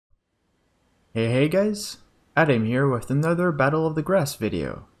Hey guys, Adam here with another Battle of the Grass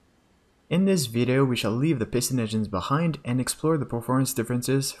video. In this video we shall leave the piston engines behind and explore the performance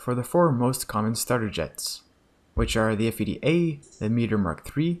differences for the four most common starter jets, which are the FAD-A, the Meteor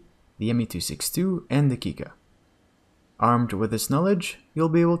Mk, the Me262, and the Kikka. Armed with this knowledge, you'll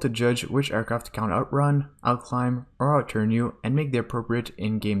be able to judge which aircraft can outrun, outclimb, or outturn you and make the appropriate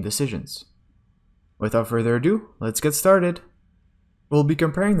in-game decisions. Without further ado, let's get started! We'll be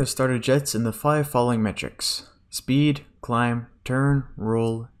comparing the starter jets in the 5 following metrics: speed, climb, turn,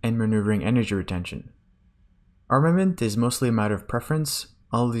 roll, and maneuvering energy retention. Armament is mostly a matter of preference.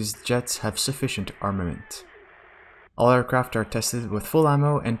 All these jets have sufficient armament. All aircraft are tested with full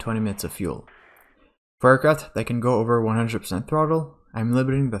ammo and 20 minutes of fuel. For aircraft that can go over 100% throttle, I'm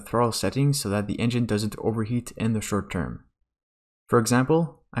limiting the throttle settings so that the engine doesn't overheat in the short term. For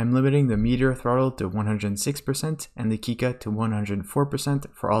example, I'm limiting the Meteor throttle to 106% and the Kikka to 104%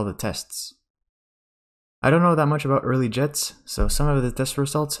 for all the tests. I don't know that much about early jets, so some of the test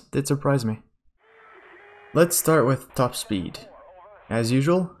results did surprise me. Let's start with top speed. As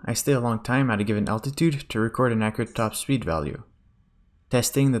usual, I stay a long time at a given altitude to record an accurate top speed value.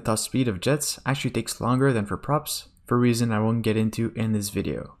 Testing the top speed of jets actually takes longer than for props, for a reason I won't get into in this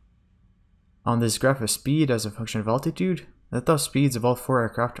video. On this graph of speed as a function of altitude, the top speeds of all 4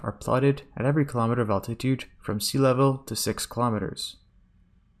 aircraft are plotted at every kilometer of altitude from sea level to 6 kilometers.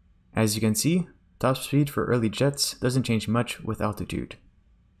 As you can see, top speed for early jets doesn't change much with altitude.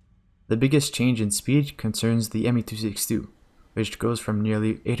 The biggest change in speed concerns the Me262, which goes from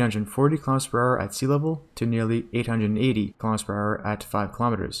nearly 840 km/h at sea level to nearly 880 km/h at 5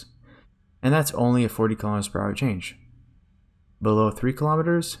 km, and that's only a 40 km/h change. Below 3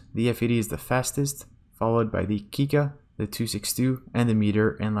 km, the FAD is the fastest, followed by the Kikka, the 262, and the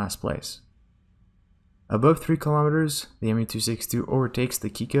Meteor in last place. Above 3 km, the Me262 overtakes the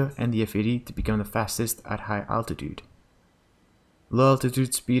Kikka and the FAD to become the fastest at high altitude. Low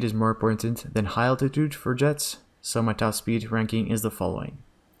altitude speed is more important than high altitude for jets, so my top speed ranking is the following: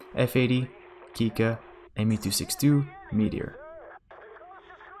 FAD, Kikka, Me262, Meteor.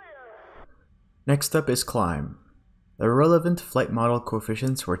 Next up is climb. The relevant flight model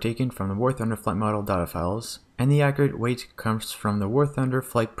coefficients were taken from the War Thunder flight model data files, and the accurate weight comes from the War Thunder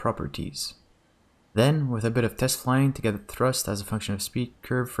flight properties. Then, with a bit of test flying to get the thrust as a function of speed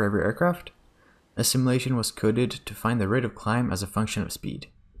curve for every aircraft, a simulation was coded to find the rate of climb as a function of speed.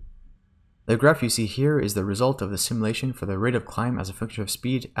 The graph you see here is the result of the simulation for the rate of climb as a function of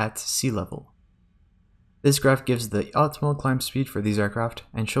speed at sea level. This graph gives the optimal climb speed for these aircraft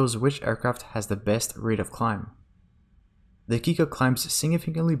and shows which aircraft has the best rate of climb. The Kikka climbs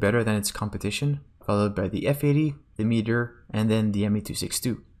significantly better than its competition, followed by the FAD, the Meteor, and then the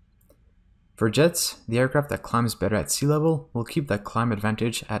Me262. For jets, the aircraft that climbs better at sea level will keep that climb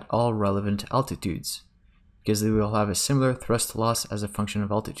advantage at all relevant altitudes, because they will have a similar thrust loss as a function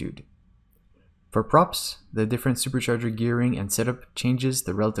of altitude. For props, the different supercharger gearing and setup changes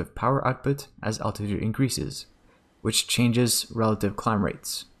the relative power output as altitude increases, which changes relative climb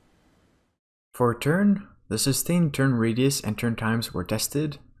rates. For turn, the sustained turn radius and turn times were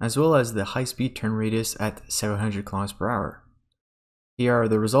tested, as well as the high-speed turn radius at 700 km/h. Here are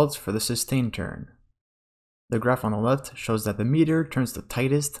the results for the sustained turn. The graph on the left shows that the Meteor turns the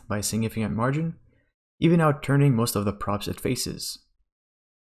tightest by a significant margin, even outturning most of the props it faces.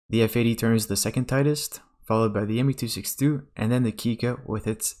 The FAD turns the second tightest, followed by the Me262, and then the Kikka with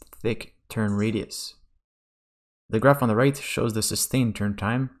its thick turn radius. The graph on the right shows the sustained turn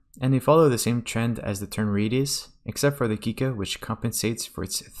time, and they follow the same trend as the turn radius, except for the Kikka, which compensates for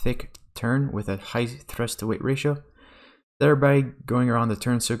its thick turn with a high thrust to weight ratio, thereby going around the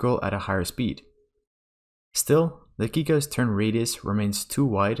turn circle at a higher speed. Still, the Kikka's turn radius remains too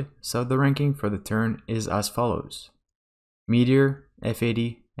wide, so the ranking for the turn is as follows: Meteor,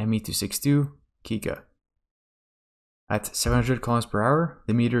 FAD, Me262, Kikka. At 700 km/h,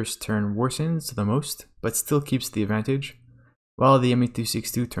 the Meteor's turn worsens the most, but still keeps the advantage, while the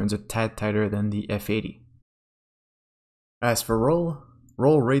Me262 turns a tad tighter than the FAD. As for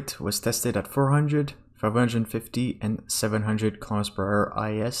roll rate was tested at 400, 550, and 700 km/h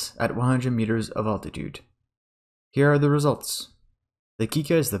IS at 100 meters of altitude. Here are the results. The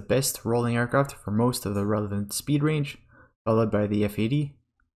Kikka is the best rolling aircraft for most of the relevant speed range, followed by the FAD,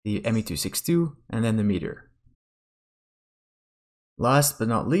 the Me262, and then the Meteor. Last but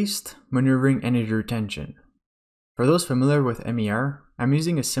not least, maneuvering energy retention. For those familiar with MER, I'm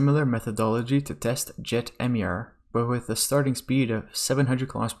using a similar methodology to test jet MER, but with a starting speed of 700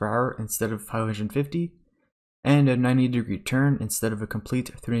 km/h instead of 550, and a 90-degree turn instead of a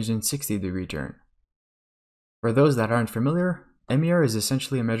complete 360-degree turn. For those that aren't familiar, MER is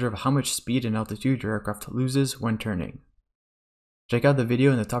essentially a measure of how much speed and altitude your aircraft loses when turning. Check out the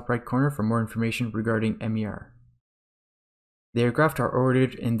video in the top right corner for more information regarding MER. The aircraft are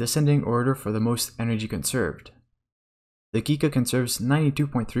ordered in descending order for the most energy conserved. The Kikka conserves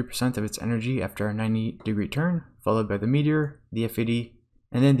 92.3% of its energy after a 90-degree turn, followed by the Meteor, the F-80,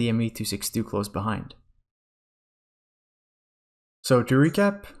 and then the Me-262 close behind. So to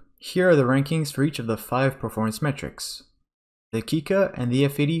recap, here are the rankings for each of the 5 performance metrics. The Kikka and the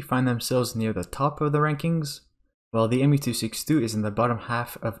F-80 find themselves near the top of the rankings, while the Me-262 is in the bottom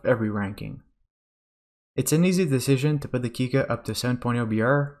half of every ranking. It's an easy decision to put the Kikka up to 7.0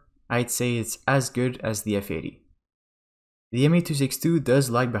 BR. I'd say it's as good as the F-80. The Me-262 does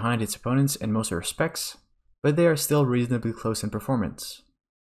lag behind its opponents in most respects, but they are still reasonably close in performance.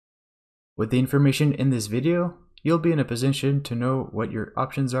 With the information in this video, you'll be in a position to know what your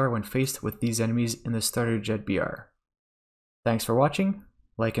options are when faced with these enemies in the starter jet BR. Thanks for watching,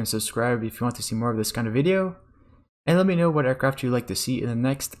 like and subscribe if you want to see more of this kind of video, and let me know what aircraft you'd like to see in the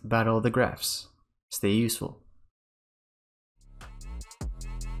next Battle of the Graphs. Stay useful.